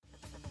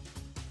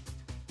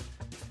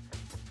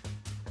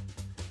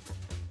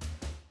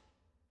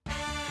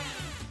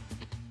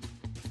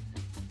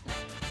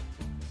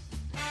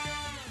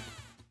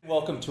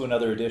Welcome to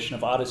another edition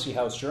of Odyssey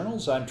House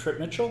Journals. I'm Trip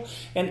Mitchell,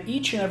 and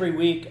each and every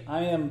week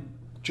I am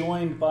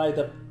joined by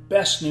the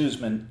best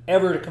newsman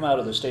ever to come out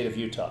of the state of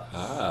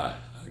Utah.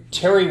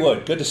 Terry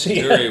Wood, good to see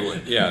you. Terry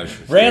Wood, yeah.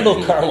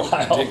 Randall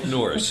Carlisle. Dick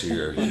Norris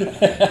here.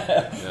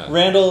 Yeah.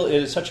 Randall, it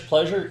is such a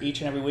pleasure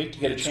each and every week to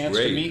get It's a chance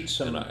great. to meet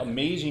some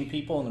amazing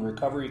people in the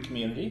recovery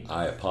community.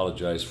 I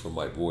apologize for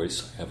my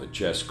voice. I have a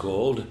chest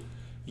cold.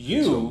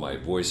 You, So my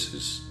voice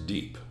is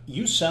deep.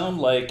 you sound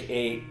like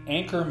a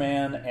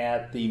anchorman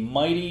at the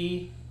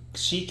mighty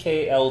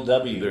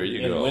CKLW There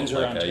you in go.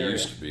 Windsor, like Ontario. I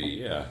used to be,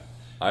 yeah.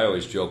 I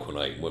always joke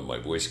when my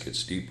voice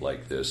gets deep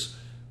like this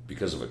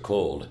because of a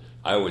cold.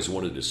 I always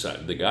wanted to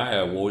sound, the guy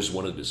I always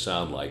wanted to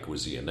sound like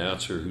was the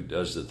announcer who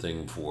does the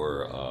thing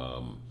for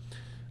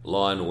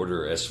Law and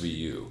Order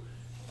SVU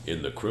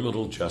in the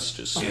criminal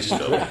justice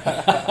system.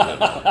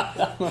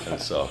 And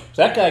so,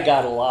 That guy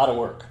got a lot of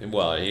work.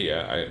 well,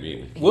 I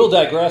mean, We'll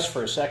digress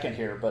for a second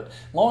here, but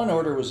Law &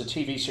 Order was a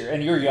TV series,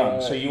 and you're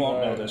young, so you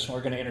won't know this, and we're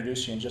going to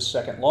introduce you in just a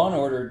second. Law &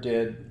 Order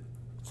did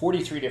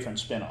 43 different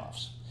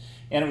spin-offs,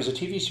 and it was a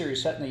TV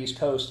series set in the East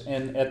Coast,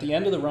 and at the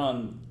end of the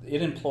run,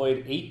 it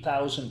employed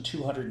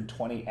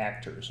 8,220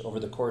 actors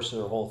over the course of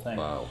their whole thing.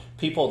 Wow.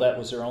 People, that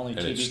was their only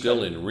and TV it's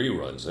still in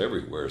reruns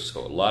everywhere,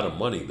 so a lot of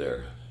money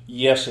there.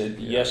 Yes,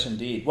 yes,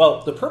 indeed.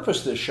 Well, the purpose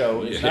of this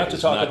show is Yeah, not to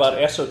it's talk not about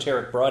to-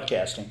 esoteric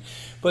broadcasting,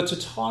 but to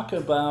talk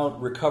about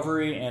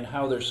recovery and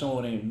how there's so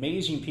many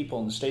amazing people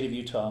in the state of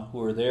Utah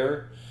who are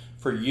there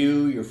for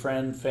you, your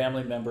friend,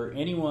 family member,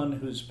 anyone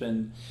who's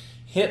been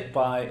hit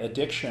by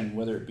addiction,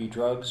 whether it be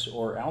drugs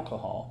or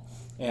alcohol.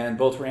 And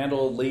both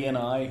Randall, Lee, and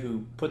I,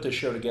 who put this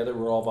show together,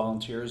 we're all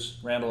volunteers.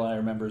 Randall and I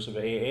are members of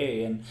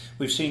AA, and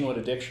we've seen what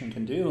addiction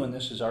can do, and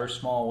this is our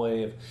small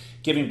way of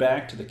giving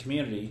back to the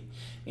community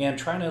and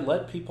trying to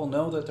let people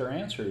know that there are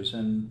answers.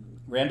 And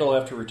Randall,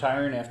 after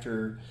retiring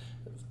after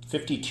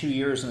 52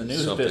 years in the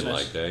news Something business,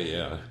 like that,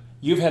 yeah.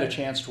 you've had a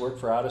chance to work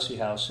for Odyssey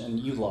House, and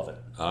you love it.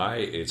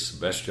 It's the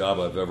best job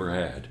I've ever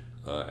had.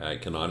 I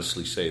can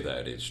honestly say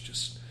that. It's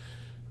just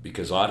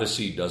because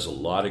Odyssey does a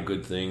lot of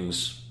good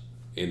things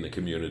in the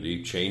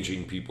community,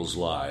 changing people's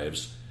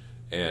lives,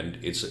 and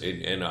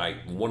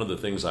one of the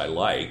things I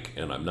like,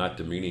 and I'm not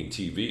demeaning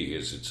TV,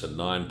 is it's a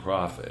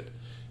non-profit,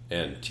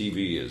 and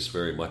TV is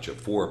very much a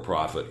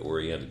for-profit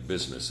oriented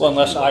business. Well, as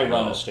unless you I well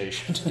run know. a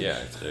station. Yeah,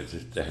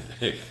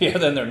 Yeah,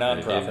 then they're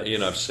nonprofit.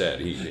 Enough said.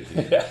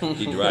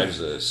 He drives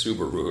a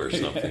Subaru or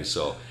something.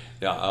 So,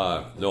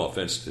 no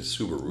offense to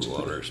Subaru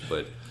owners,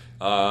 but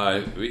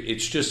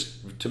it's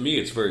just, to me,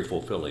 it's very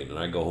fulfilling. And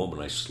I go home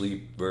and I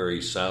sleep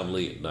very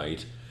soundly at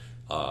night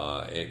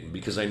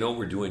because I know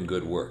we're doing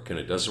good work. And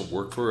it doesn't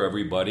work for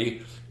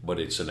everybody, but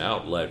it's an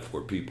outlet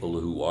for people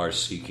who are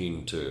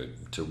seeking to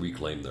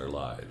reclaim their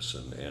lives.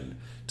 And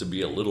to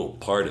be a little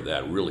part of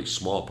that, really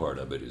small part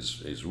of it,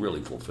 is really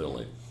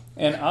fulfilling.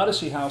 And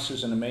Odyssey House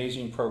is an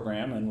amazing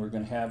program, and we're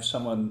going to have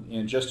someone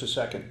in just a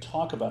second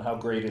talk about how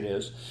great it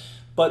is.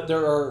 But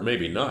there are...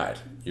 Maybe not.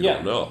 You Yeah.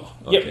 don't know.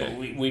 Yeah,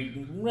 Okay. we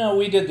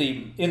did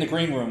in the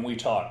green room we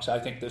talked. I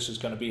think this is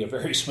going to be a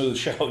very smooth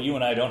show. You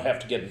and I don't have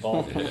to get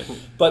involved.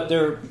 But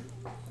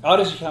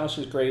Odyssey House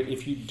is great.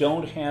 If you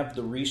don't have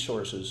the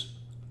resources,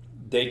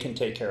 they can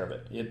take care of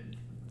it.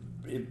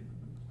 It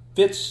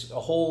fits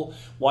a whole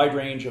wide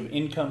range of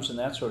incomes and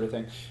that sort of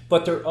thing.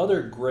 But there are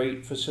other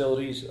great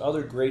facilities,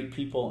 other great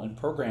people and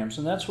programs,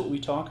 and that's what we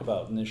talk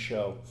about in this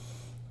show.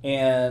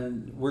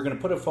 And we're going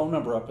to put a phone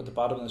number up at the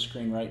bottom of the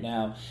screen right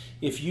now.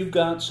 If you've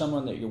got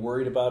someone that you're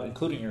worried about,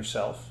 including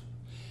yourself,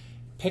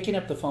 picking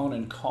up the phone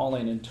and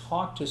calling and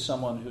talk to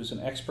someone who's an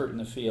expert in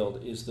the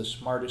field is the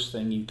smartest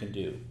thing you can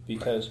do.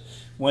 Because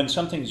when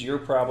something's your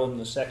problem,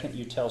 the second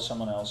you tell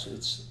someone else,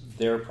 it's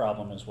their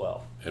problem as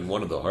well. And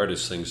one of the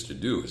hardest things to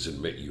do is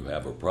admit you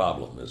have a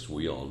problem, as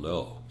we all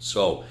know.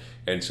 So,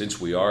 and since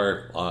we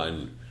are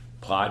on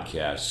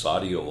podcasts,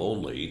 audio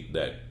only,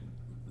 that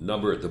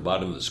number at the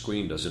bottom of the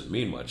screen doesn't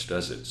mean much,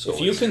 does it? So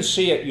if you can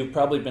see it, you've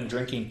probably been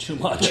drinking too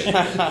much.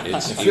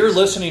 if If you're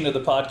listening to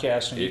the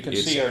podcast and you can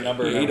see our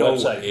number on our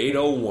website.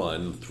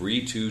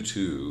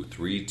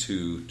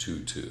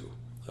 801-322-3222.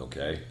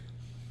 Okay?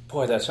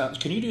 Boy, that sounds...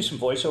 Can you do some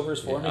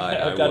voiceovers for me?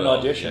 I I've got an will,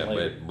 audition yeah,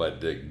 later. but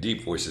the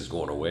deep voice is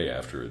going away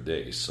after a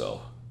day,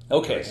 so...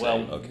 Okay, well,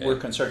 Okay. we're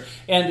concerned.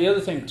 And the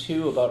other thing,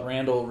 too, about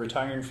Randall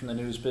retiring from the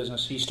news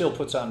business, he still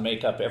puts on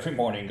makeup every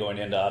morning going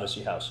into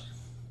Odyssey House.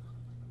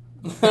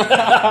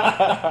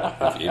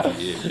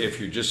 If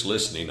you're just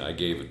listening, I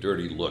gave a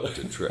dirty look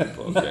to Trip,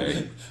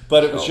 okay?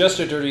 But it was just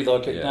a dirty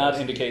look. It did Yes. not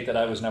indicate that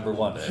I was number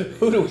one.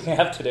 Who do we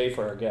have today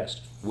for our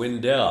guest?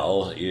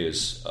 Wendell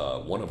is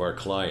one of our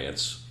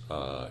clients.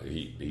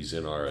 He's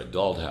in our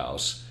adult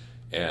house,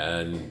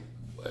 and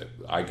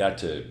I got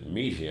to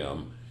meet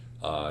him.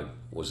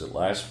 Was it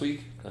last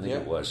week? I think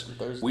it was.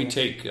 Thursday. We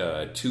take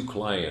 2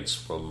 clients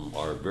from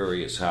our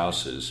various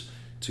houses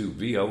to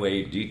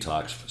VOA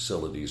detox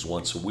facilities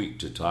once a week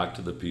to talk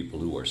to the people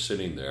who are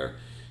sitting there,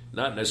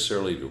 not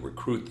necessarily to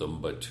recruit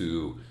them, but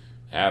to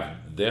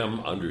have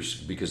them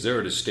because they're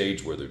at a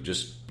stage where they're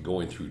just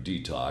going through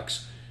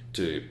detox,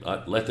 to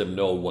let them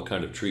know what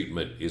kind of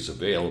treatment is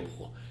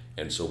available.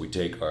 And so we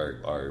take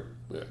our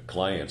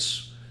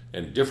clients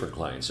and different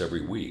clients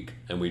every week,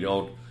 and we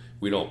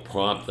don't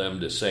prompt them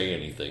to say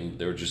anything.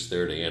 They're just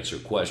there to answer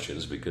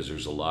questions because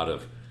there's a lot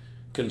of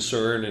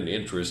concern and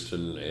interest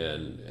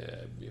and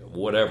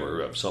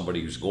whatever of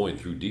somebody who's going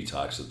through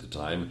detox at the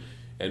time.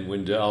 And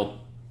Wendell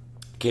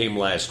came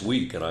last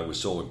week, and I was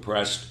so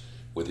impressed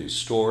with his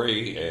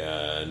story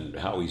and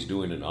how he's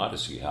doing in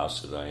Odyssey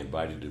House that I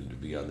invited him to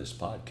be on this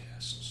podcast.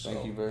 So,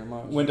 thank you very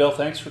much. Wendell,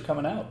 thanks for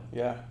coming out.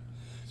 Yeah.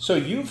 So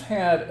you've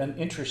had an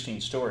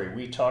interesting story.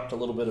 We talked a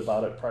little bit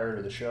about it prior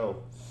to the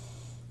show.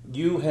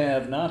 You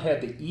have not had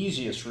the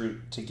easiest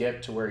route to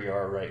get to where you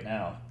are right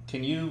now.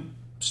 Can you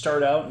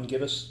start out and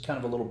give us kind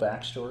of a little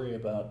backstory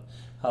about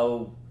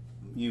how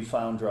you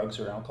found drugs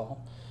or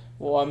alcohol?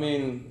 Well, I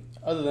mean,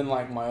 other than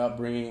like my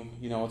upbringing,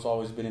 it's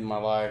always been in my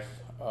life.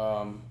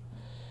 I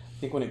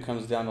think when it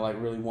comes down to like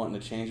really wanting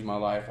to change my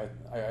life,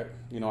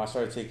 I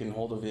started taking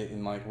hold of it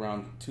in like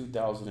around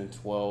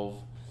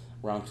 2012,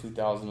 around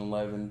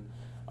 2011.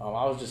 I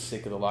was just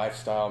sick of the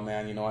lifestyle,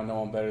 man. I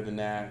know I'm better than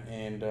that,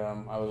 and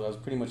I was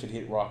pretty much had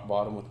hit rock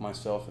bottom with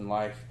myself in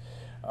life.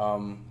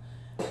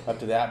 Up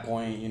to that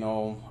point, I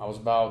was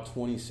about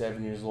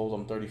 27 years old.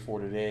 I'm 34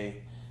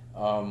 today.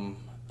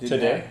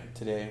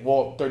 Today.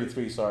 Well,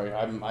 33. Sorry,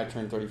 I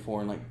turned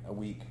 34 in like a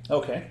week.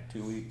 Okay.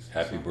 2 weeks.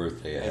 Happy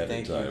birthday ahead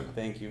of time.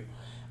 Thank you.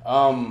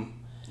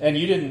 And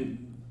you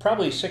didn't,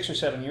 probably 6 or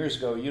 7 years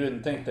ago, you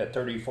didn't think that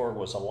 34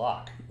 was a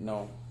lock.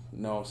 No,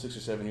 6 or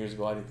 7 years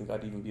ago, I didn't think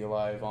I'd even be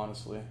alive,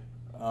 honestly.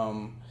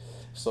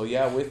 So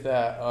yeah, with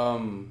that,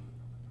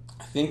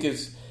 I think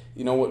is,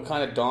 what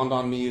kind of dawned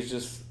on me is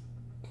just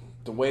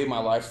the way my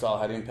lifestyle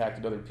had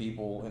impacted other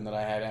people, and that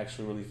I had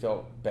actually really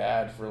felt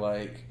bad for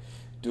like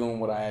doing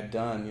what I had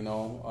done,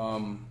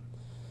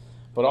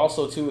 But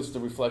also, too, it's the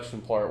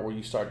reflection part where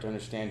you start to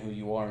understand who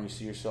you are and you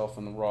see yourself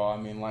in the raw. I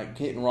mean, like,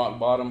 hitting rock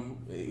bottom,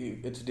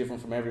 it's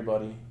different from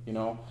everybody,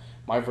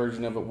 My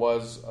version of it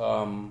was,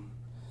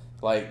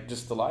 like,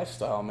 just the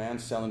lifestyle, man,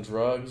 selling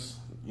drugs,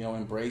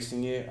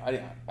 embracing it.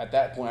 At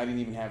that point, I didn't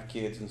even have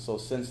kids, and so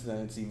since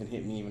then, it's even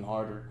hit me even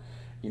harder,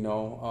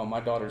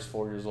 My daughter's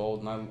 4 years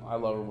old, and I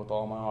love her with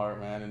all my heart,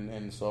 man,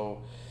 and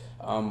so...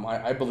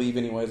 I believe,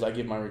 anyways, I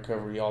give my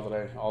recovery all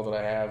that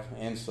I have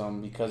and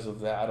some because of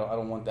that. I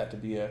don't want that to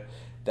be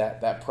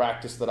that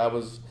practice that I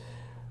was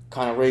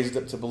kind of raised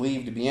up to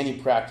believe to be any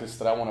practice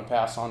that I want to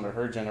pass on to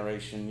her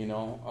generation,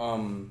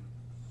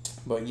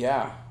 But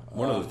yeah,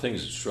 one of the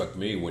things that struck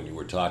me when you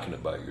were talking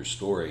about your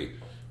story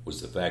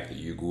was the fact that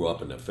you grew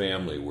up in a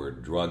family where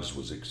drugs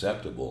was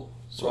acceptable.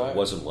 So right. It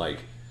wasn't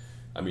like.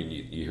 I mean,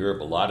 you hear of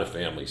a lot of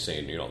families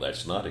saying,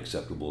 that's not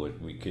acceptable.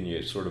 Can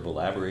you sort of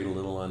elaborate a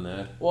little on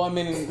that? Well, I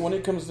mean, when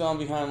it comes down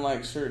behind,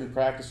 like, certain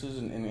practices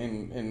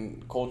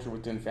and culture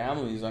within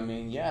families, I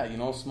mean, yeah,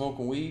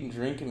 smoking weed and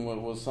drinking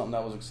was something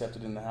that was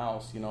accepted in the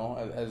house,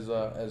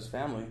 as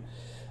family.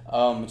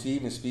 To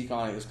even speak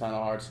on it is kind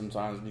of hard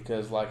sometimes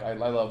because, like, I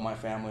love my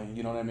family,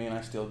 you know what I mean?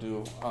 I still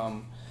do.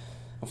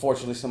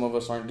 Unfortunately, some of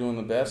us aren't doing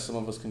the best. Some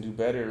of us can do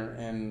better.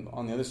 And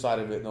on the other side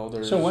of it, though,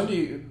 there's... So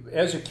when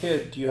as a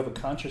kid, do you have a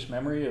conscious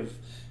memory of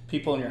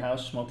people in your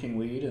house smoking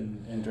weed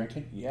and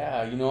drinking?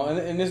 Yeah,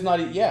 and it's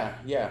not... Yeah,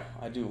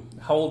 I do.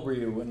 How old were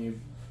you when you...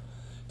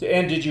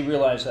 And did you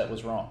realize that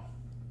was wrong?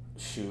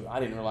 Shoot, I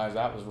didn't realize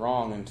that was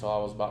wrong until I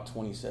was about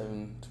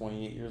 27,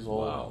 28 years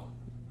old. Wow.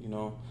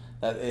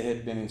 That it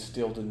had been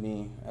instilled in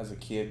me as a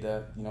kid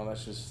that,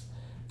 that's just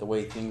the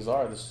way things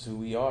are. This is who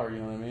we are, you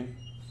know what I mean?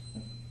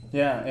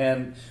 Yeah,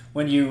 and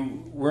when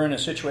you were in a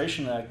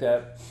situation like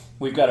that,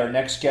 we've got our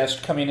next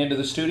guest coming into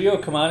the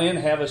studio. Come on in,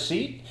 have a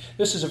seat.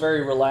 This is a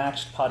very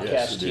relaxed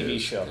podcast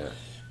TV show. Yeah.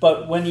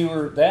 But when you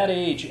were that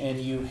age and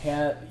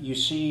you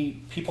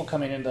see people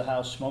coming into the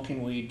house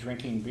smoking weed,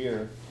 drinking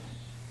beer,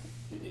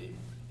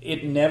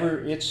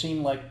 it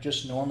seemed like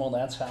just normal.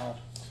 That's how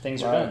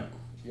things are done.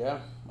 Yeah,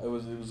 it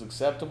was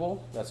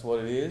acceptable. That's what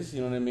it is. You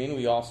know what I mean?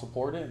 We all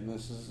support it, and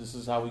this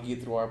is how we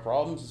get through our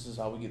problems. This is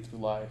how we get through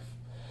life.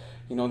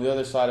 The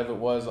other side of it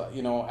was,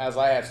 as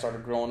I had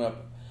started growing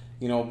up,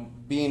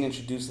 being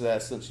introduced to that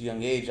at such a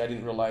young age, I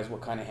didn't realize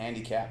what kind of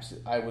handicaps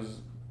I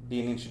was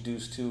being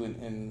introduced to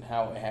and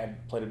how it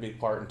had played a big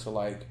part into,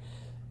 like,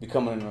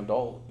 becoming an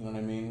adult. You know what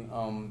I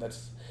mean?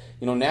 That's,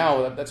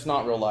 now that's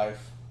not real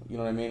life. You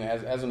know what I mean?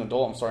 As an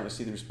adult, I'm starting to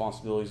see the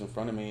responsibilities in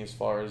front of me as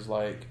far as,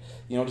 like,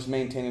 just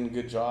maintaining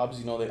good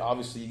jobs.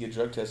 Obviously you get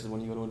drug tested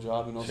when you go to a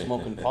job.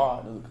 Smoking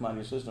pot doesn't come out of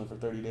your system for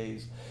 30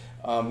 days.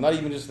 Not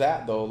even just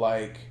that, though,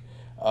 like...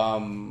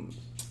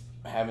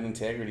 having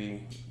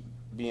integrity,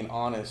 being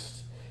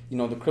honest,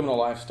 the criminal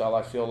lifestyle,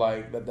 I feel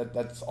like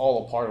that's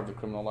all a part of the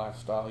criminal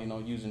lifestyle,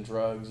 using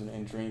drugs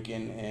and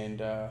drinking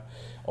and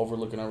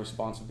overlooking our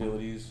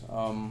responsibilities.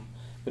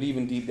 But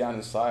even deep down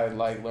inside,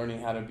 like learning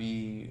how to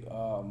be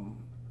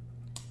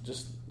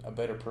just a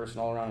better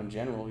person all around in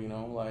general,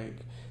 like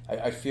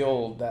I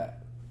feel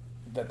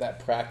that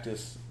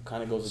practice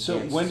kind of goes against. So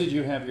when did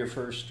you have your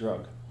first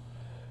drug?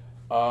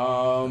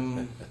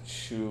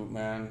 Shoot,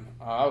 man.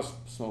 I was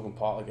smoking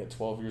pot like at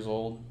 12 years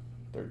old,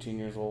 13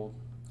 years old.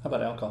 How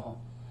about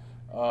alcohol?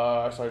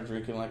 I started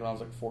drinking like when I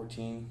was like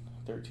 14,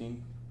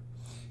 13.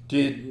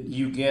 Did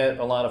you get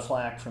a lot of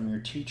flack from your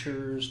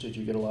teachers? Did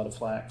you get a lot of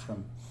flack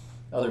from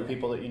other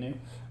people that you knew?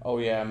 Oh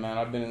yeah, man.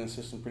 I've been in the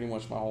system pretty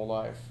much my whole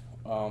life,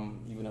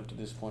 even up to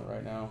this point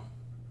right now.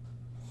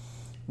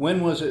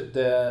 When was it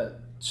that,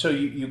 so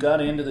you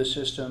got into the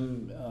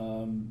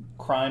system,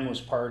 crime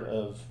was part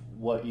of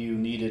what you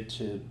needed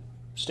to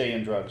stay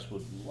in drugs,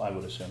 I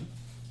would assume.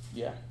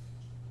 Yeah.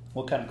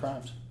 What kind of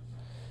crimes?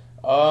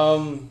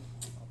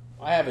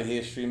 I have a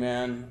history,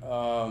 man.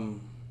 A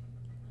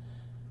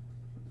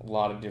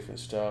lot of different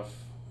stuff.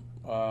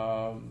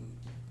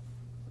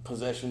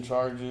 Possession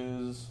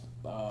charges,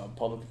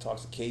 public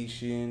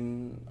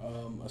intoxication,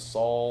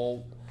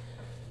 assault,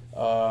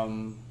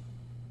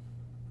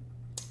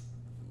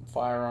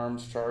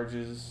 firearms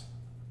charges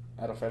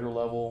at a federal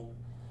level.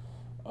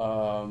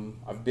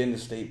 I've been to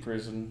state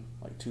prison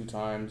like 2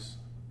 times.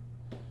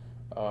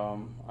 I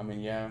mean,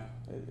 yeah,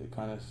 it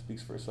kind of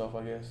speaks for itself,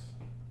 I guess.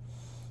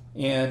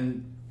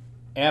 And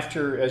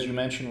after, as you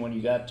mentioned, when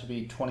you got to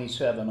be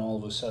 27, all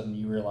of a sudden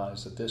you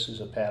realized that this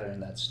is a pattern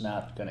that's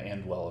not going to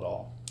end well at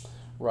all.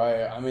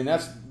 Right. I mean,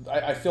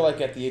 I feel like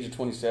at the age of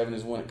 27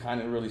 is when it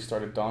kind of really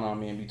started dawn on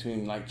me, in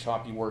between like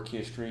choppy work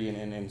history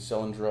and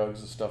selling drugs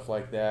and stuff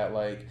like that.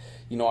 Like,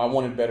 you know, I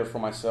wanted better for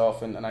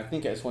myself. And I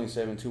think at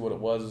 27 too, what it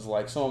was is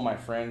like some of my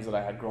friends that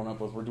I had grown up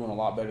with were doing a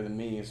lot better than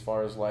me as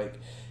far as like,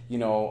 you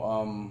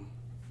know,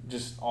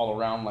 just all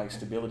around like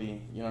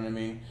stability. You know what I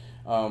mean?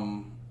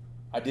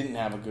 I didn't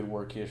have a good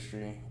work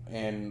history,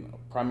 and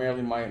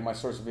primarily my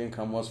source of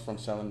income was from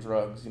selling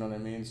drugs, you know what I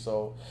mean?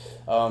 So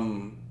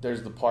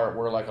there's the part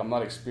where like I'm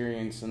not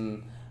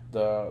experiencing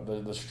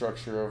the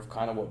structure of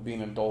kind of what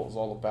being an adult is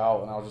all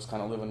about, and I was just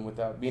kind of living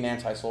without, being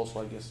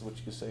antisocial, I guess is what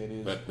you could say it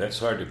is. But that's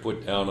hard to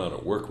put down on a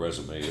work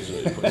resume,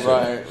 isn't it?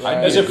 Right.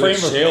 I'm a good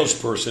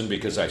salesperson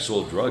because I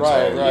sold drugs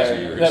all these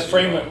years. That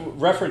frame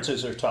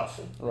references are tough.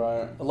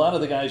 Right. A lot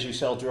of the guys you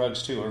sell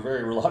drugs to are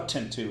very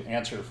reluctant to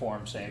answer a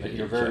form saying that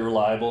you're very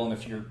reliable, and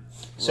if you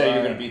say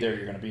you're going to be there,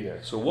 you're going to be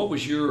there. So what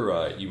was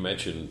your, you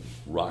mentioned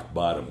rock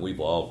bottom.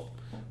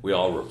 We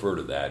all refer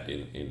to that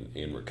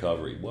in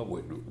recovery. What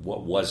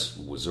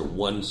was there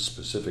one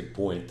specific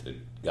point that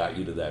got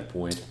you to that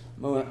point?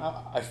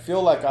 I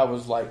feel like I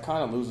was like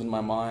kind of losing my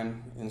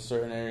mind in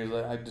certain areas.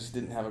 I just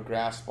didn't have a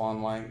grasp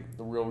on like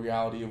the real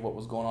reality of what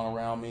was going on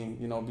around me.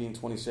 You know, being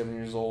 27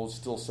 years old,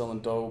 still selling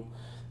dope,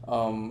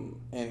 and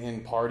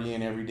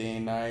partying every day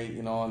and night.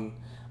 You know, and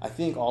I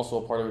think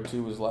also a part of it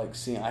too was like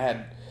seeing I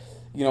had,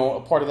 you know,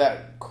 a part of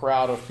that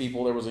crowd of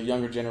people, there was a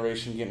younger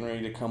generation getting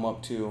ready to come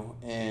up too.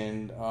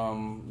 And,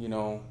 you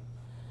know,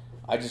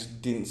 I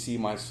just didn't see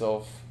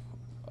myself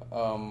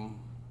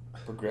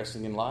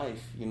progressing in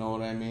life. You know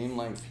what I mean?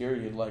 Like,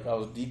 period. Like, I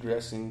was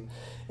degressing.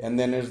 And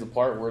then there's the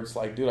part where it's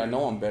like, dude, I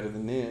know I'm better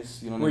than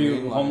this. You know what I mean?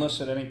 Were you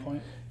homeless at any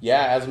point?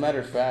 Yeah, as a matter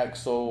of fact.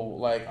 So,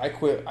 like, I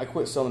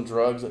quit selling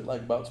drugs at,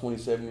 like, about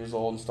 27 years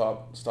old and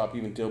stopped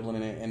even dibbling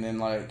in it. And then,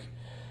 like,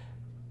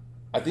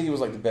 I think it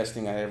was like the best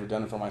thing I had ever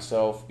done for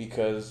myself,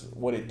 because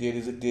what it did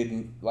is it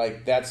didn't,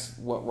 like, that's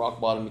what rock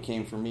bottom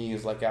became for me,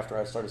 is like after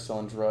I started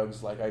selling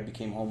drugs, like I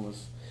became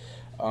homeless.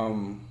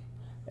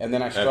 And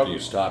then I struggled. After you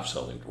stopped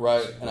selling drugs.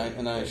 Right.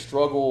 And I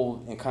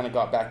struggled and kind of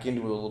got back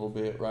into it a little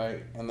bit,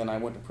 right? And then I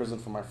went to prison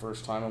for my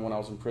first time, and when I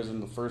was in prison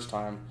the first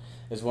time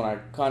is when I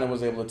kind of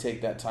was able to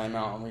take that time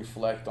out and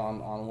reflect on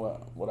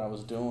what I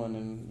was doing,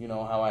 and, you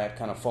know, how I had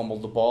kind of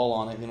fumbled the ball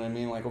on it, you know what I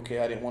mean? Like, okay,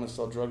 I didn't want to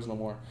sell drugs no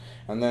more.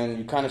 And then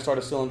you kind of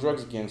started selling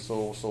drugs again,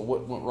 so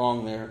what went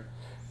wrong there,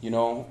 you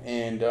know?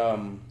 And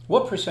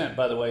what percent,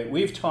 by the way,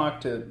 we've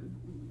talked to,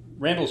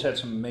 Randall's had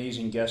some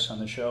amazing guests on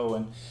the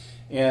show,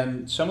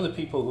 and some of the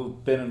people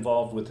who've been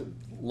involved with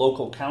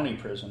local county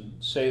prison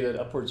say that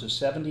upwards of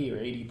 70 or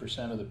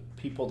 80% of the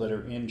people that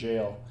are in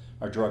jail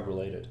are drug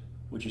related.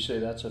 Would you say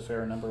that's a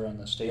fair number on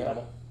the state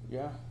level?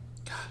 Yeah.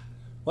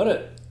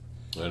 God,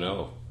 I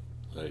know.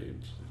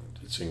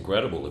 It's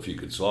incredible. If you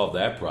could solve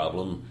that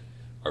problem,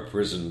 our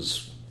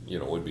prisons, you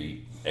know, would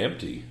be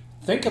empty.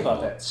 Think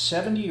about that.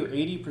 70 or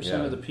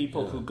 80% of the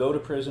people who go to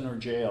prison or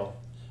jail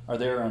are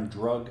there on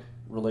drug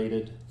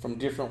related, from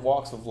different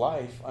walks of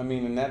life. I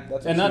mean, and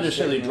that's and not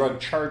necessarily drug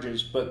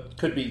charges, but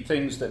could be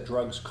things that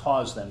drugs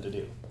cause them to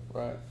do.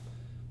 Right.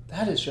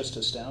 That is just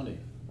astounding.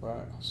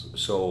 Right.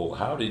 So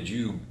how did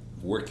you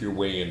work your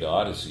way into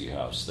Odyssey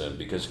House then?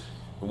 Because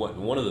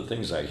one of the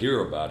things I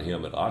hear about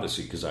him at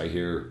Odyssey, because I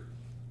hear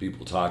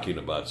people talking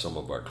about some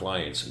of our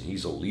clients, and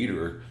he's a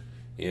leader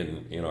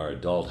in our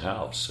adult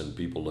house, and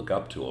people look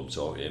up to him.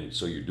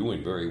 So you're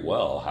doing very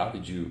well. How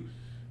did you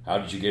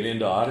get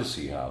into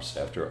Odyssey House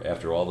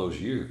after all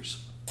those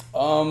years?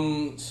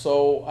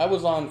 So I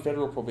was on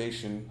federal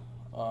probation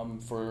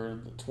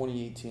for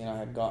 2018. I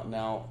had gotten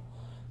out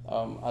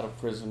of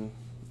prison,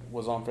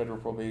 was on federal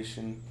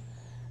probation.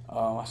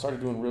 I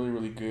started doing really,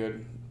 really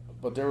good,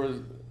 but there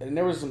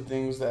was some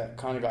things that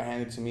kind of got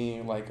handed to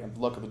me, like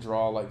luck of the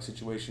draw, like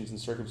situations and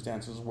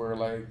circumstances where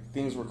like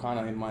things were kind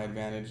of in my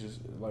advantage,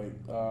 like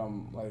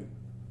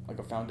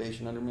a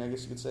foundation under me, I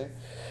guess you could say.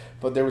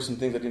 But there were some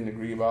things I didn't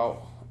agree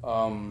about.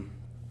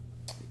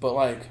 But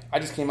like, I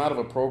just came out of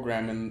a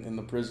program in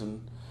the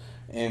prison,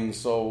 and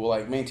so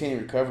like maintaining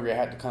recovery, I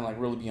had to kind of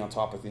like really be on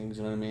top of things.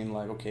 You know what I mean?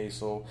 Like, okay,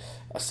 so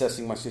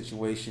assessing my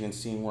situation and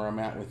seeing where I'm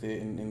at with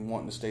it, and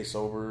wanting to stay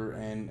sober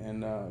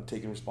and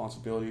taking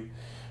responsibility.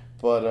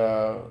 But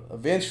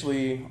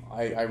eventually,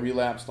 I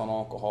relapsed on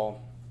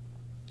alcohol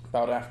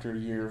about after a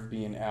year of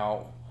being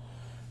out.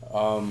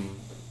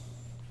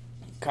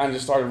 Kind of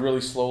just started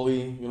really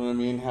slowly, you know what I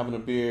mean? Having a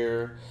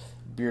beer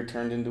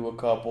turned into a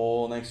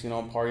couple. Next,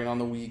 I'm partying on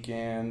the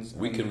weekends.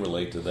 We can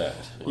relate to that.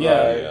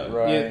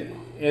 Right.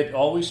 It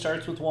always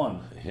starts with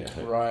one. Yeah.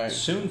 Right.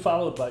 Soon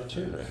followed by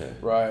two.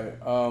 Right.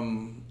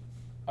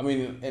 I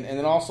mean, and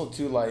then also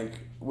too, like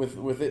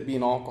with it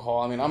being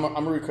alcohol. I mean, I'm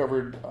a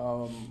recovered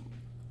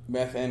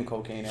meth and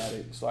cocaine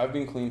addict, so I've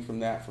been clean from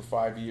that for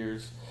 5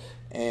 years.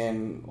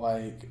 And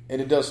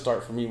it does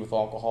start for me with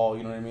alcohol,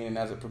 you know what I mean? And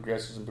as it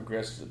progresses,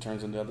 it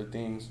turns into other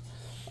things.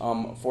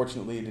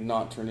 Fortunately, it did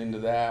not turn into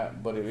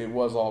that, but it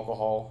was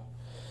alcohol.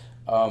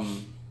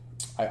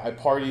 I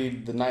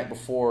partied the night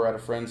before at a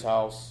friend's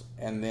house,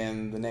 and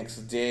then the next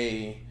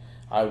day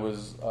I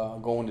was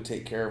going to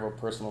take care of a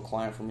personal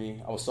client for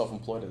me. I was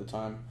self-employed at the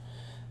time,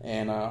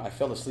 and I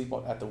fell asleep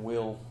at the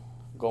wheel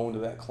going to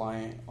that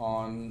client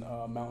on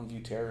Mountain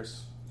View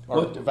Terrace.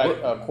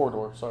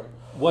 Corridor, sorry.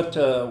 What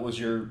was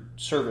your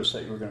service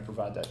that you were going to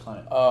provide that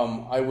client?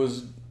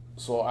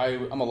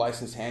 I'm a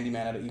licensed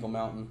handyman at Eagle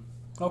Mountain.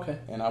 Okay.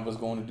 And I was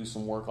going to do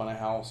some work on a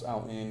house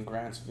out in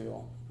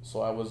Grantsville.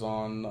 So I was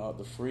on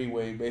the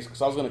freeway, basically.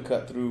 So I was going to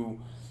cut through,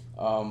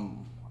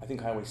 I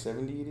think Highway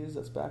 70 it is,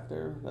 that's back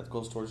there. That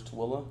goes towards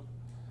Tooele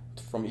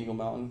from Eagle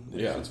Mountain.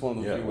 It's one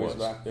of the freeways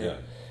back there. Yeah.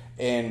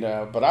 And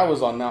but I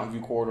was on Mountain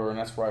View Corridor, and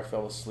that's where I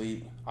fell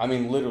asleep. I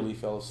mean, literally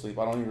fell asleep.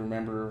 I don't even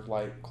remember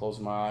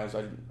closing my eyes.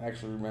 I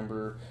actually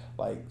remember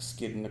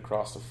skidding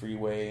across the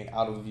freeway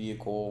out of the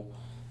vehicle.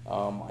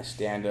 I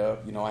stand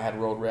up. I had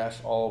road rash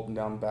all up and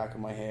down the back of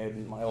my head,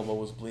 and my elbow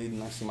was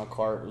bleeding. I see my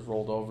car was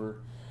rolled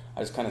over. I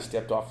just kind of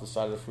stepped off the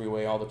side of the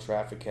freeway. All the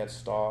traffic had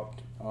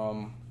stopped.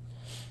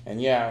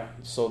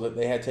 So that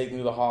they had taken me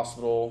to the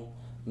hospital.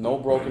 No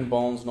broken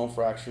bones, no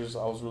fractures.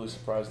 I was really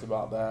surprised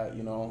about that.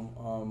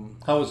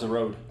 How was the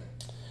road?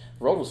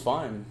 The road was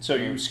fine. So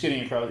you were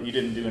skidding across. You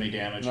didn't do any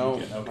damage.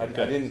 No, I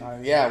didn't.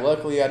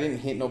 Luckily I didn't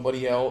hit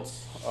nobody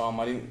else.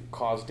 I didn't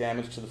cause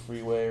damage to the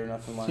freeway or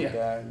nothing like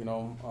that.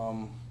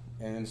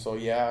 And so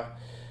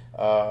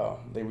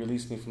they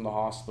released me from the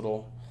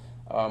hospital.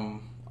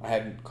 I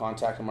had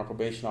contacted my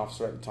probation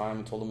officer at the time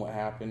and told him what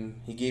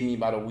happened. He gave me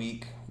about a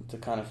week to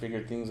kind of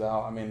figure things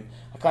out. I mean,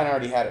 I kind of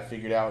already had it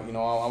figured out. I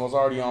was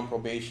already on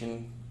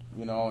probation.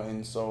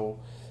 And so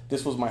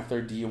this was my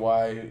third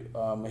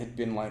DUI. It had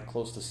been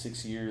close to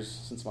 6 years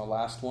since my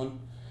last one,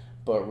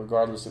 but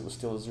regardless, it was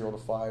still a 0 to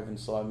 5. And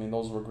so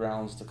those were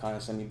grounds to kind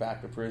of send me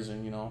back to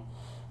prison.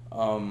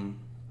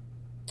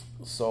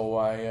 So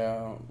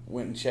I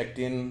went and checked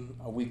in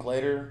a week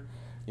later.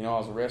 I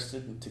was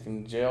arrested and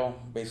taken to jail,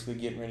 basically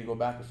getting ready to go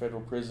back to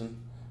federal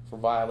prison for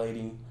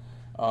violating.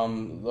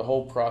 The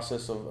whole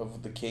process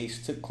of the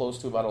case took close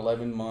to about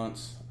 11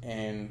 months,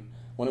 and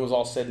when it was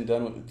all said and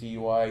done with the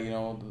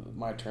DUI,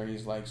 my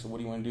attorney's like, so what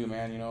do you want to do,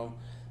 man? You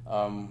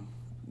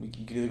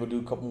could either go do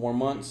a couple more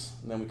months,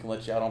 and then we can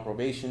let you out on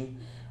probation,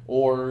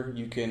 or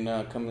you can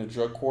come to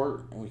drug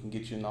court, and we can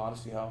get you in the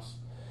Odyssey House.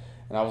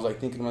 And I was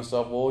thinking to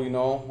myself, well,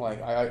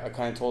 I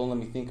kind of told him,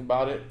 let me think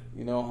about it,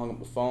 hung up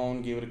the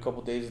phone, gave it a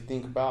couple days to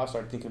think about. I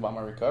started thinking about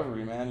my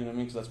recovery, man, you know what I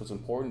mean? Because that's what's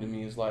important to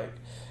me is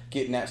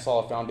getting that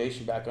solid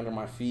foundation back under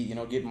my feet,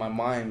 getting my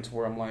mind to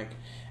where I'm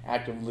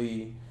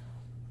actively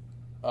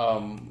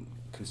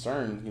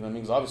concerned, you know what I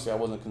mean? Because obviously I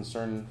wasn't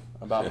concerned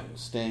about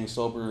staying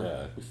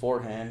sober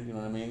beforehand, you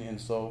know what I mean?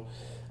 And so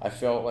I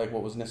felt like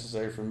what was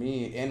necessary for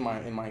me and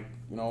my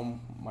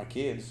my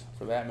kids,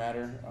 for that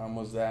matter,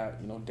 was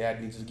that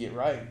Dad needs to get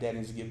right. Dad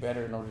needs to get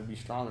better in order to be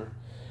stronger.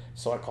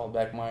 So I called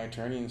back my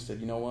attorney and said,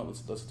 you know what,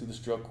 let's do this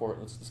drug court.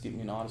 Let's get me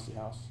an Odyssey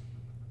House.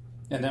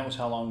 And that was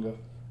how long ago?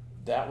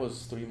 That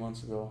was 3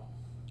 months ago.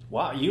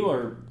 Wow, you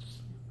are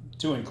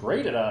doing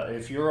great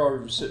if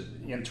you're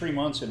in 3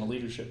 months in a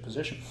leadership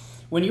position.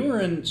 When you were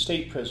in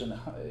state prison,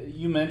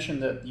 you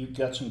mentioned that you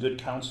got some good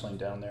counseling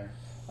down there.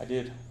 I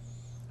did.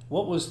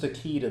 What was the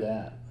key to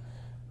that?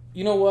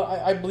 You know what?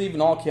 I believe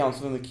in all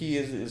counseling. The key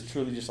is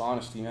truly just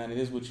honesty, man. It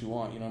is what you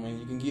want. You know what I mean?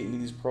 You can get into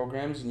these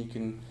programs and you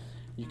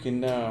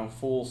can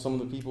fool some of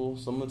the people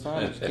some of the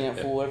time. But you can't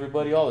fool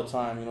everybody all the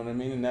time. You know what I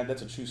mean? And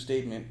that's a true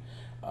statement.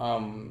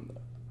 In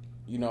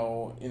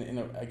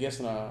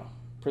a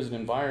prison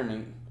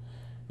environment,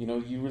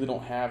 you really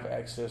don't have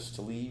access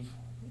to leave.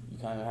 You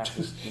kind of have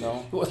to,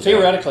 Well,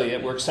 theoretically,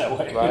 it works that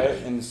way, right?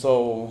 And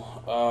so,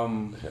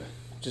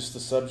 just the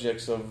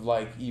subjects of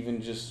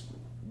even just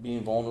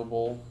being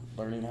vulnerable,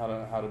 learning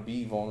how to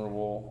be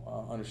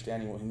vulnerable,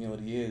 understanding what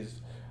humility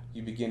is.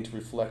 You begin to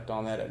reflect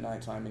on that at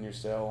nighttime in your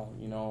cell,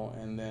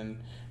 and then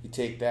you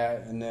take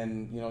that, and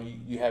then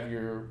you have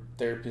your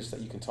therapist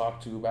that you can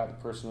talk to about the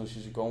personal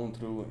issues you're going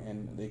through,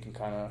 and they can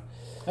kind of.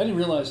 I didn't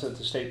realize that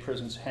the state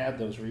prisons had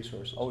those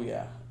resources. Oh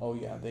yeah,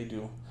 they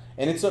do.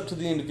 And it's up to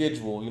the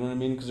individual, you know what I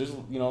mean? Because there's,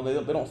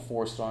 they don't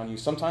force it on you.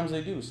 Sometimes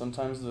they do.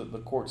 Sometimes the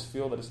courts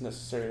feel that it's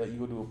necessary that you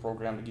go to a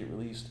program to get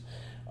released.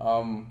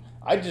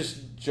 I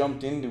just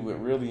jumped into it,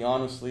 really,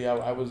 honestly.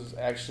 I was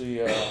actually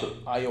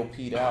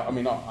IOP'd out. I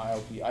mean, not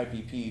IOP,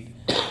 IPP'd.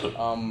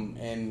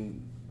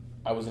 And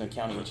I was in a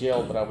county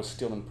jail, but I was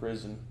still in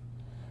prison.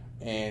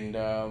 And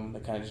I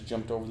kind of just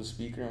jumped over the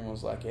speaker and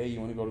was like, hey, you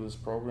want to go to this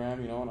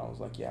program, And I was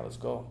like, yeah, let's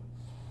go.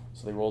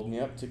 So they rolled me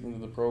up, took me to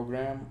the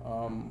program.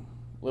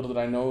 Little did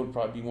I know it would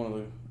probably be one of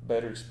the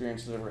better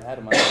experiences I've ever had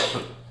in my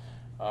life.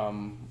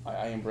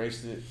 I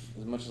embraced it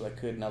as much as I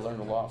could, and I learned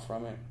a lot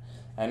from it.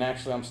 And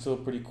actually, I'm still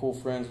pretty cool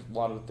friends with a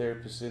lot of the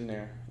therapists in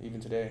there, even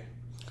today.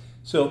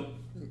 So,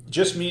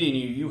 just meeting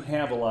you, you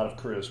have a lot of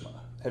charisma.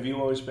 Have you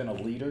always been a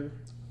leader?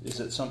 Is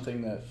it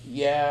something that...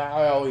 Yeah,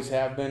 I always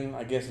have been.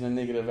 I guess in a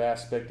negative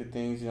aspect of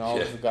things, I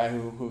was the guy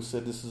who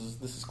said, "This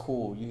is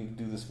cool. You need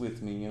to do this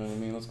with me." You know what I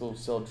mean? Let's go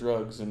sell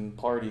drugs and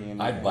party. And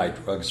I'd buy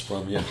drugs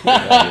from you.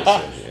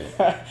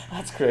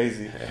 That's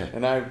crazy,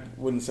 and I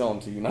wouldn't sell them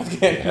to you. Not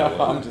kidding. No,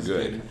 I'm just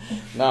kidding.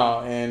 No,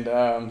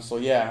 and so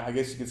yeah, I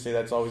guess you could say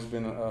that's always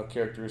been a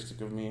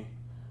characteristic of me.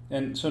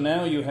 And so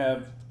now you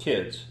have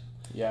kids.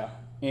 Yeah.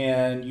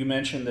 And you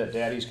mentioned that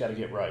Daddy's got to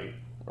get right.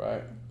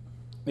 Right.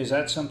 Is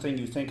that something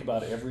you think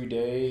about every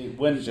day?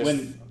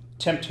 When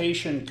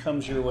temptation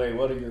comes your way,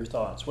 what are your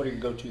thoughts? What are your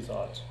go-to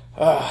thoughts?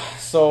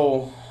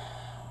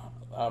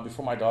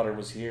 Before my daughter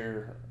was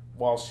here,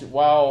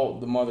 while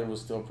the mother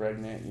was still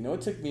pregnant,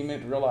 it took me a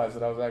minute to realize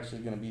that I was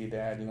actually going to be a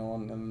dad,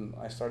 and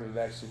I started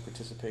actually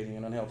participating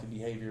in unhealthy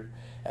behavior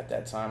at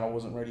that time. I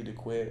wasn't ready to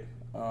quit.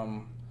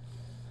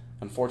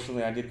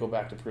 Unfortunately, I did go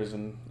back to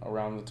prison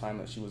around the time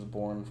that she was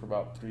born for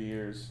about 3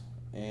 years,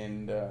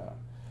 and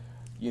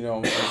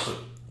just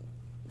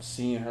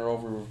seeing her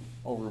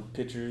over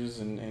pictures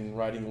and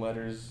writing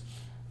letters,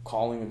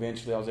 calling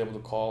eventually, I was able to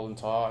call and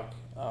talk,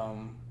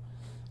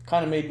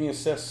 kind of made me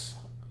assess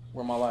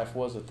where my life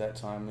was at that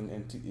time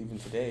and even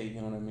today, you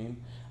know what I mean?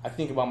 I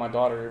think about my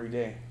daughter every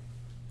day.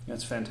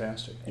 That's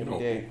fantastic. Every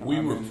day. We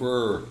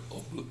refer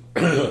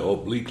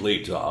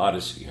obliquely to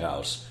Odyssey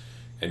House,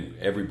 and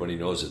everybody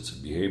knows it's a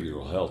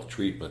behavioral health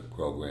treatment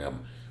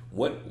program.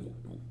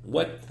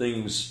 What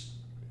things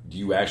do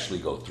you actually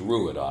go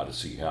through at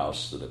Odyssey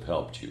House that have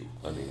helped you?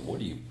 I mean, what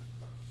do you...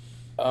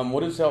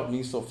 What has helped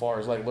me so far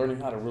is learning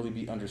how to really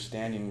be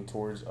understanding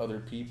towards other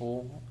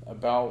people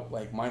about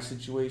my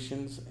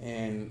situations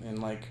and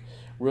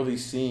really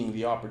seeing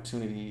the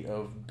opportunity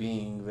of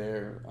being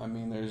there. I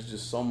mean, there's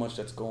just so much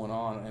that's going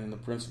on, and the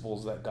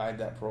principles that guide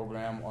that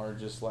program are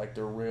just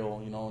they're real,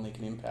 and they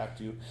can impact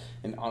you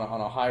and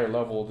on a higher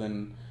level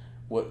than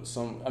what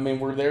some... I mean,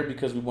 we're there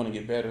because we want to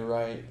get better,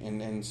 right?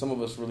 And some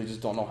of us really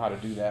just don't know how to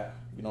do that.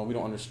 We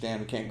don't understand.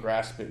 We can't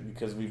grasp it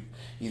because we've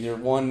either,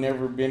 one,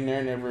 never been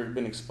there, never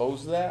been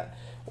exposed to that,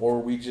 or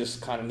we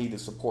just kind of need the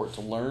support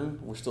to learn.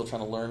 We're still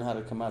trying to learn how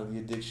to come out of the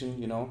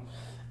addiction,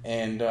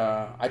 And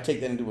I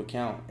take that into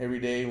account every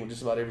day with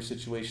just about every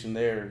situation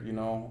there,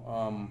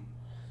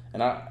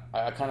 And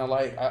I kind of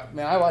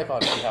I like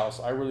Odyssey House.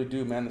 I really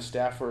do, man. The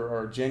staff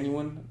are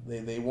genuine.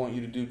 They want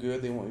you to do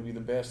good. They want you to be the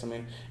best. I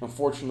mean,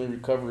 unfortunately,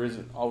 recovery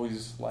isn't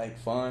always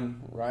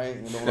fun, right?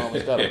 And don't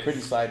always got a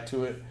pretty side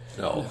to it.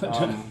 No.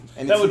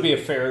 And that would be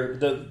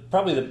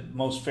probably the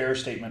most fair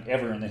statement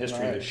ever in the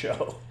history of the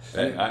show.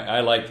 I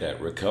like that.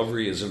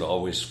 Recovery isn't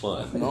always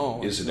fun.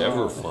 No. Is it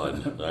ever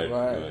fun? Right.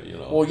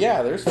 Well,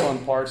 yeah, there's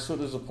fun parts. So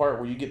there's a part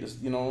where you get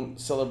to,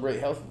 celebrate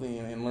healthily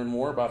and learn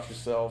more about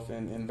yourself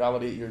and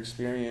validate your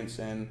experience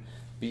and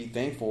be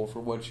thankful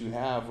for what you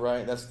have,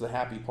 right? That's the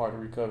happy part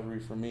of recovery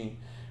for me,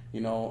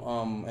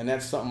 and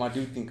that's something I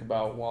do think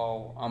about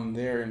while I'm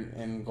there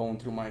and going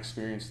through my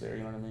experience there,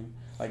 you know what I mean?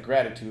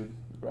 Gratitude.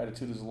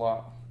 Gratitude is a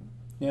lot.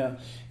 Yeah.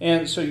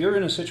 And so you're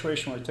in a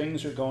situation where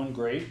things are going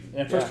great.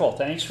 And first of all,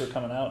 thanks for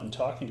coming out and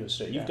talking to us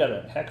today. You've got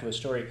a heck of a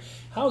story.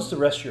 How's the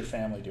rest of your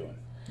family doing?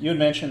 You had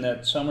mentioned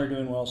that some are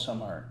doing well,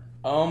 some aren't.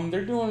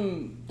 They're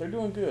doing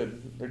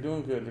good. They're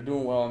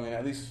doing well. I mean,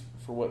 at least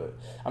for what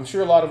I'm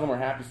sure a lot of them are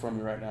happy for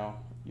me right now.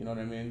 You know what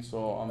I mean?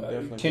 So I'm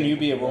definitely. Can you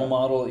be a role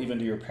model even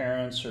to your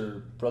parents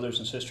or brothers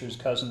and sisters,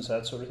 cousins,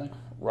 that sort of thing?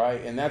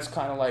 Right, and that's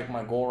kind of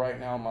my goal right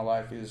now in my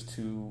life is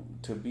to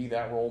be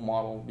that role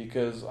model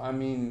because I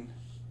mean,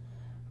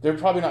 they're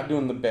probably not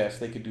doing the best.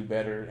 They could do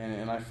better,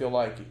 and I feel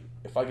like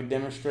if I could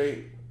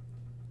demonstrate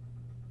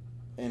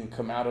and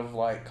come out of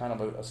kind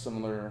of a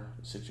similar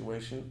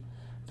situation,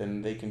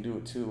 then they can do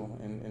it too.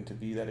 And to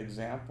be that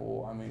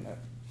example, I mean,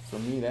 for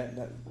me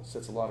that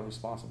sets a lot of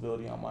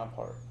responsibility on my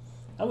part.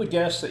 I would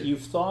guess that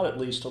you've thought at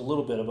least a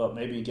little bit about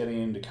maybe getting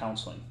into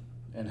counseling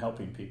and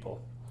helping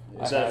people.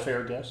 Is that a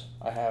fair guess?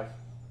 I have.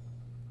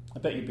 I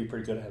bet you'd be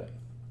pretty good at it.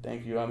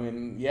 Thank you. I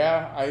mean,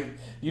 yeah,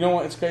 you know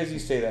what? It's crazy you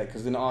say that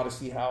because in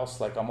Odyssey House,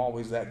 I'm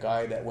always that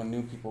guy that when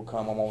new people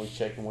come, I'm always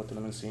checking with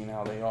them and seeing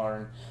how they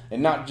are.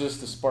 And not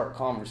just to spark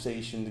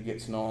conversation to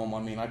get to know them.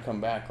 I mean, I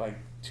come back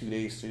 2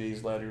 days, 3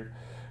 days later,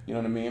 you know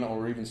what I mean?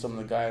 Or even some of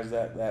the guys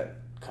that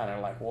kind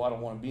of well, I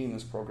don't want to be in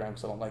this program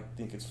because I don't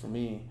think it's for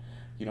me.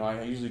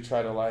 I usually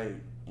try to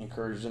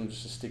encourage them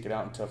just to stick it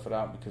out and tough it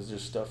out, because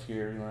there's stuff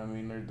here, you know what I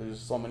mean? There's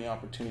so many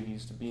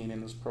opportunities to being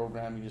in this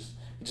program. You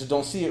just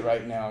don't see it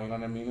right now, you know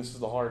what I mean? This is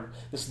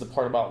the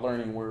part about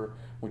learning where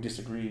we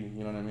disagree,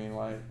 you know what I mean?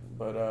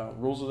 But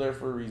rules are there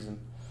for a reason,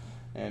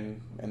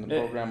 and the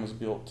program was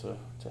built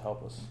to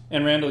help us.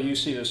 And Randall, you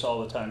see this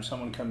all the time.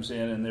 Someone comes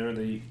in and they're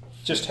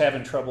just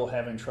having trouble.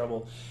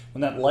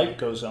 When that light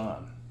goes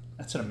on,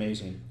 that's an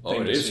amazing thing.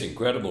 Oh, it is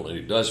incredible, and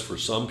it does for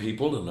some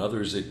people, and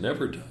others it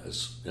never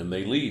does, and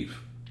they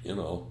leave. You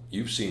know,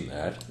 you've seen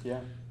that. Yeah.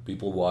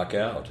 People walk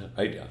out.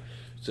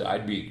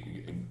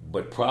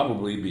 But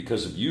probably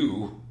because of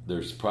you,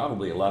 there's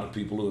probably a lot of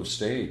people who have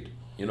stayed.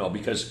 You know,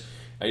 because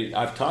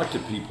I've talked to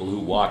people who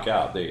walk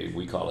out.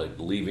 We call it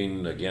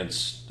leaving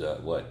against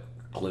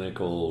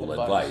clinical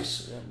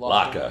advice,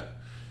 LACA,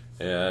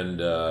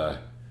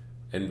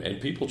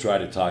 and people try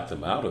to talk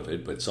them out of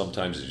it, but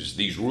sometimes it's just,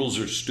 these rules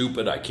are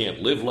stupid. I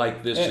can't live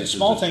like this. And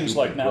small things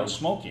like not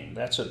smoking,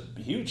 that's a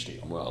huge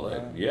deal. Well,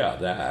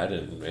 that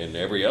and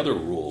every other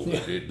rule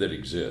that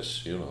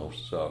exists, you know.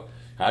 So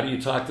how do you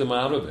talk them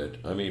out of it?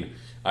 I mean,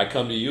 I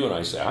come to you and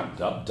I say, I'm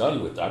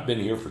done with it. I've been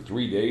here for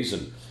 3 days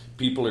and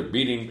people are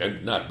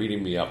not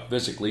beating me up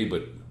physically,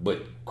 but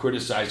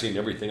criticizing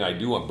everything I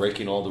do. I'm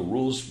breaking all the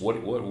rules.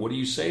 What do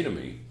you say to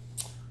me?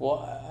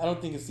 Well, I don't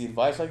think it's the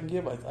advice I can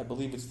give. I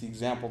believe it's the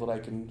example that I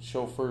can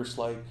show first,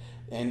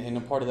 and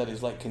a part of that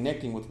is like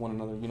connecting with one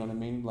another, you know what I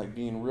mean? Like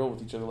being real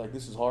with each other, like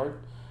this is hard,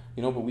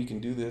 you know, but we can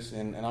do this,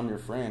 and I'm your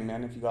friend,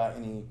 man. If you got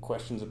any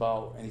questions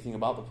about anything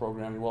about the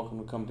program, you're welcome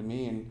to come to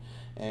me,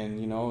 and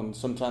you know, and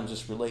sometimes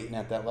just relating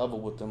at that level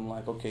with them,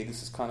 like, okay,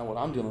 this is kind of what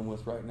I'm dealing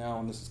with right now,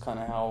 and this is kind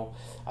of how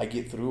I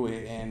get through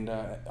it, and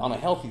on a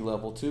healthy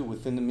level too,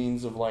 within the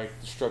means of like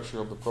the structure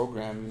of the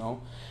program, you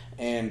know.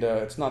 And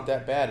it's not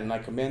that bad, and I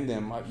commend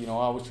them. I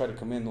always try to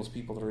commend those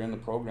people that are in the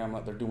program,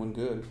 like they're doing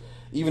good,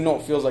 even though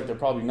it feels like they're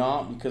probably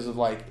not, because of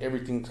like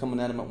everything coming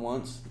at them at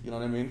once. You know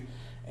what I mean?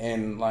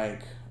 And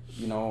like,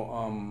 you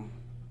know,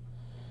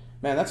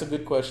 man, that's a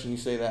good question. You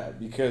say that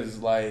because,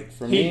 like,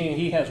 for me,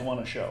 he has one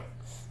a show.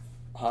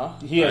 Huh?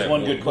 He has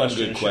one good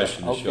question. One good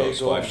question to show,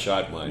 so I've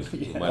shot my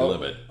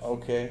limit.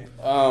 Okay.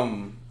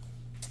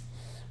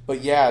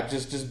 But yeah,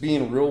 just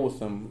being real with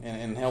them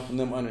and helping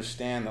them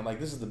understand that, like,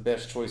 this is the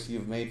best choice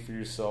you've made for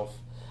yourself.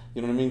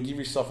 You know what I mean? Give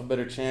yourself a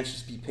better chance.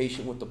 Just be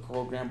patient with the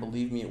program.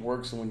 Believe me, it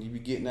works. And when you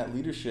get in that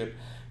leadership,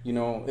 you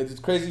know, it's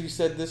crazy you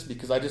said this,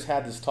 because I just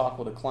had this talk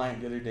with a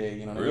client the other day.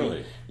 You know what I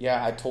mean?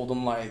 Yeah, I told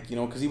him, like, you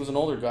know, because he was an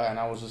older guy, and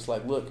I was just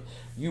like, look,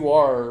 you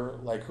are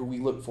like who we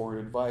look for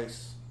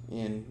advice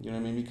in. You know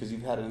what I mean? Because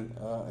you've had an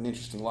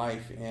interesting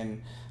life,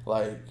 and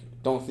like,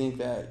 don't think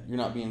that you're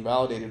not being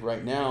validated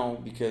right now,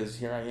 because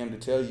here I am to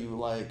tell you,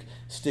 like,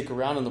 stick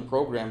around in the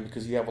program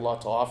because you have a lot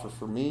to offer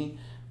for me,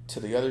 to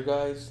the other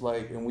guys,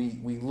 like, and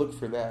we look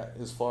for that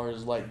as far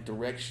as like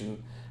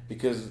direction,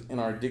 because in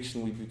our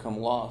addiction we become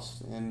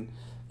lost. And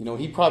you know,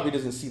 he probably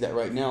doesn't see that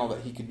right now,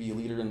 that he could be a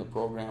leader in the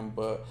program,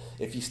 but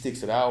if he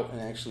sticks it out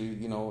and actually,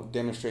 you know,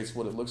 demonstrates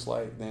what it looks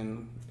like,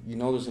 then you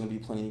know there's going to be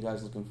plenty of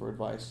guys looking for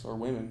advice, or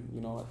women,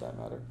 you know, at that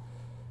matter.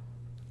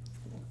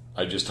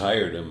 I just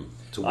hired him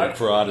to work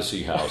for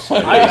Odyssey House.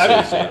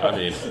 I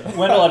mean,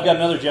 Wendell, I've got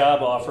another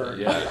job offer.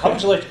 Yeah. How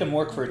would you like to come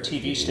work for a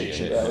TV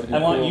station? I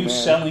want you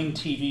selling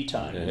TV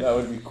time. That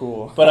would be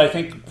cool. But I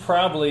think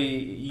probably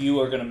you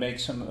are going to make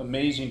some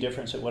amazing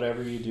difference at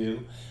whatever you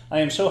do. I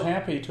am so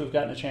happy to have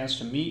gotten a chance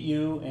to meet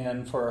you,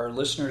 and for our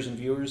listeners and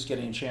viewers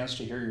getting a chance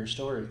to hear your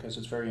story, because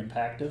it's very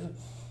impactful.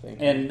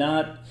 And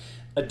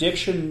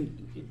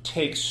addiction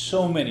takes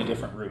so many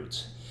different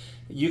routes.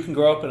 You can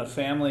grow up in a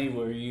family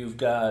where you've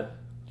got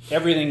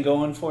everything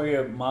going for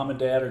you. Mom and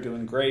dad are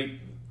doing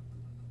great.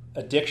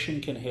 Addiction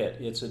can hit.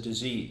 It's a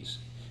disease.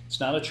 It's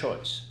not a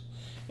choice.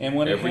 And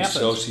when every it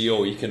happens,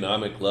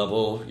 socioeconomic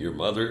level, your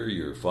mother,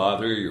 your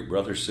father, your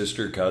brother,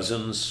 sister,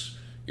 cousins,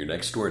 your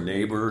next door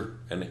neighbor,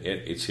 and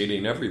it's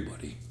hitting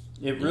everybody.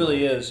 It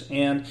really is.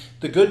 And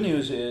the good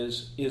news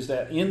is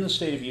that in the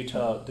state of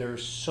Utah,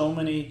 there's so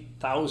many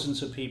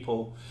thousands of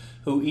people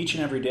who each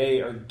and every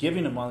day are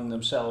giving among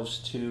themselves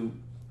to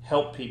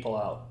help people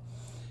out.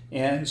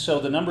 And so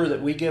the number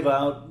that we give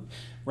out,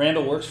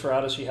 Randall works for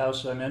Odyssey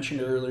House, as I mentioned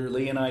earlier.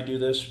 Lee and I do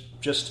this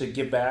just to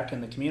give back in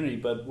the community,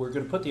 but we're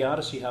going to put the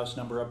Odyssey House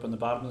number up on the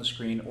bottom of the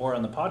screen or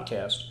on the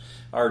podcast.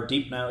 Our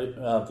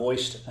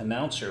deep-voiced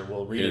announcer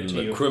will read it to you.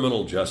 In the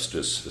criminal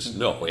justice,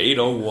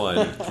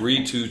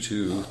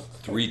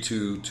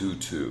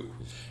 801-322-3222.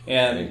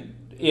 And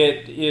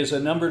it is a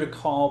number to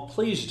call.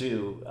 Please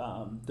do.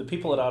 The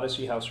people at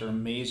Odyssey House are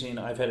amazing.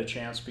 I've had a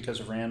chance because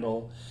of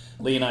Randall.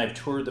 Lee and I have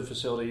toured the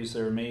facilities.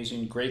 They're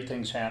amazing. Great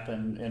things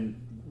happen, and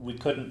we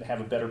couldn't have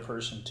a better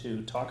person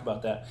to talk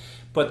about that.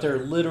 But there are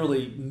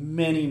literally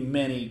many,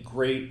 many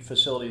great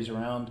facilities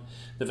around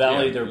the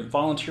valley. Yeah. There are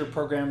volunteer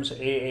programs,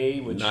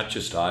 AA, which not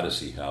just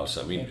Odyssey House.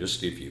 I mean,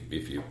 just if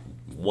you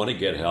want to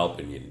get help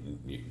and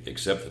you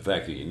accept the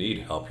fact that you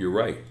need help, you're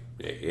right.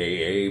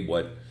 AA,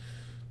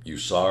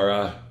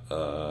 USARA,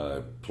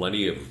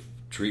 plenty of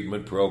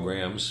treatment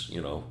programs,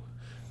 you know.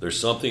 There's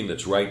something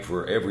that's right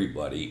for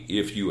everybody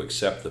if you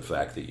accept the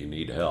fact that you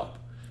need help.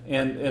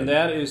 And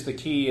that is the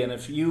key. And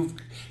if you've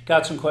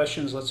got some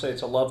questions, let's say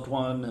it's a loved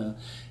one,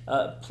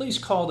 please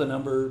call the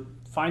number.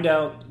 Find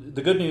out.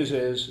 The good news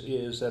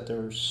is that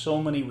there are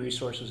so many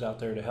resources out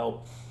there to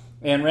help.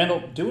 And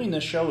Randall, doing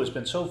this show has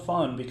been so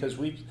fun because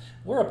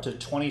we're up to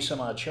 20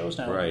 some odd shows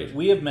now. Right.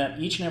 We have met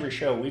each and every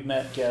show. We've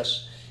met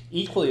guests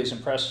equally as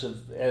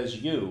impressive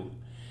as you,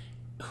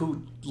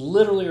 who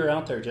literally are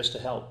out there just to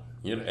help.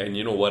 And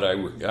you know what I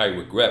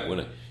regret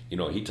when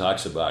he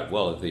talks about,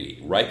 well, at the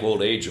ripe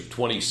old age of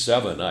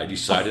 27, I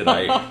decided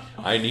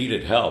I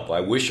needed help.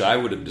 I wish I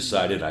would have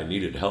decided I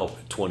needed help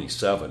at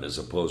 27 as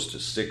opposed to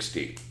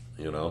 60.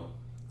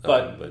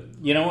 But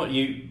you know what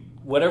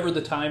whatever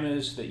the time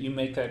is that you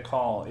make that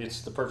call,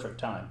 it's the perfect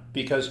time.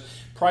 Because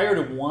prior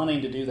to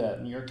wanting to do that,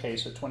 in your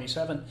case at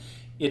 27,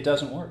 it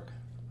doesn't work.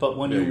 But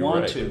when you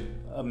want to,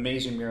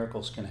 amazing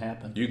miracles can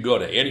happen. You go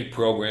to any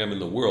program in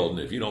the world, and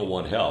if you don't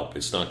want help,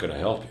 it's not going to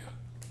help you.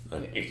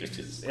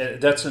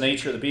 That's the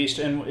nature of the beast.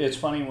 And it's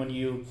funny when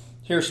you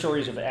hear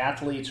stories of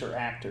athletes or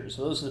actors,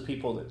 those are the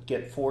people that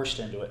get forced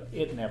into it.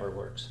 It never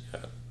works.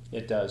 Yeah.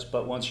 It does.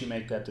 But once you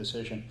make that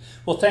decision.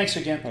 Well, thanks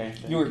again. Hey,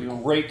 you were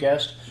a great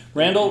guest.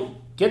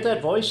 Randall, get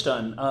that voice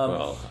done.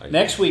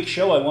 Next week's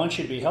show, I want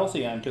you to be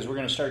healthy on because we're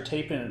going to start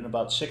taping it in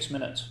about 6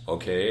 minutes.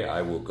 Okay,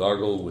 I will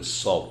gargle with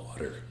salt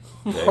water.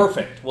 Okay?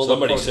 Perfect.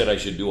 Somebody said I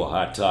should do a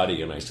hot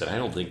toddy, and I said, I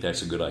don't think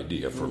that's a good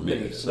idea for me.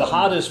 The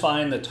hot is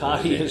fine, the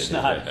toddy is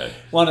not. I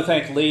want to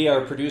thank Lee,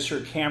 our producer,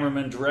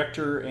 cameraman,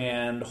 director,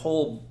 and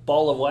whole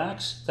ball of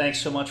wax.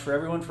 Thanks so much for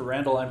everyone. For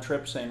Randall, I'm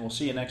Tripp saying we'll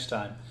see you next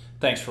time.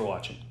 Thanks for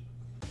watching.